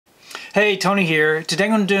Hey, Tony here. Today I'm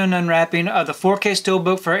going to do an unwrapping of the 4K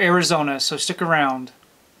Steelbook for Arizona, so stick around.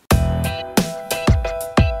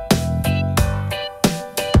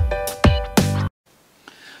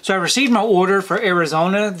 So I received my order for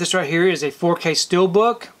Arizona. This right here is a 4K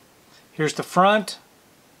Steelbook. Here's the front,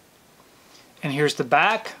 and here's the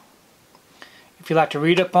back. If you'd like to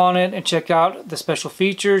read up on it and check out the special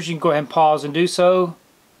features, you can go ahead and pause and do so.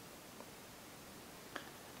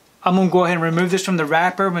 I'm going to go ahead and remove this from the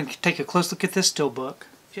wrapper and take a close look at this Steelbook.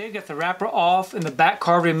 Okay, you got the wrapper off and the back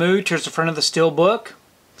card removed. Here's the front of the Steelbook.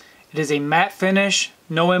 It is a matte finish,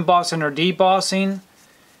 no embossing or debossing.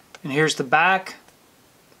 And here's the back.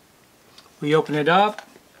 We open it up.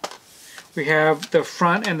 We have the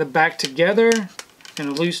front and the back together in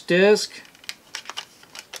a loose disc.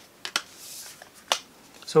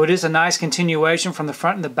 So it is a nice continuation from the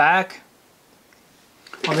front and the back.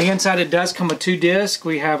 On the inside it does come with two discs.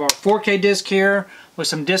 We have our 4K disc here with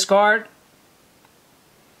some disc art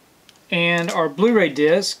and our Blu-ray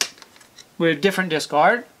disc with different disc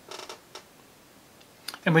art.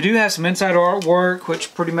 And we do have some inside artwork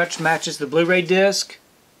which pretty much matches the Blu-ray disc.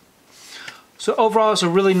 So overall it's a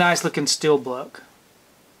really nice looking Steelbook.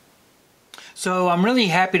 So I'm really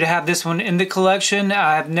happy to have this one in the collection.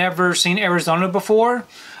 I've never seen Arizona before.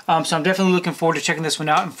 So I'm definitely looking forward to checking this one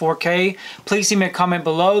out in 4K. Please leave me a comment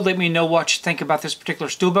below. Let me know what you think about this particular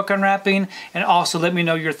Steelbook unwrapping. And also let me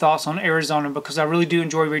know your thoughts on Arizona because I really do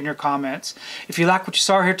enjoy reading your comments. If you like what you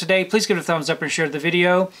saw here today, please give it a thumbs up and share the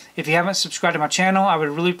video. If you haven't subscribed to my channel, I would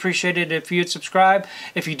really appreciate it if you'd subscribe.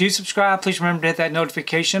 If you do subscribe, please remember to hit that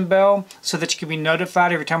notification bell so that you can be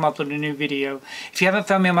notified every time I upload a new video. If you haven't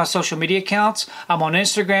found me on my social media accounts, I'm on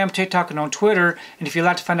Instagram, TikTok, and on Twitter. And if you'd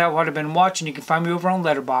like to find out what I've been watching, you can find me over on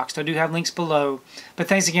Letterboxd. I do have links below. But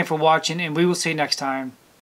thanks again for watching, and we will see you next time.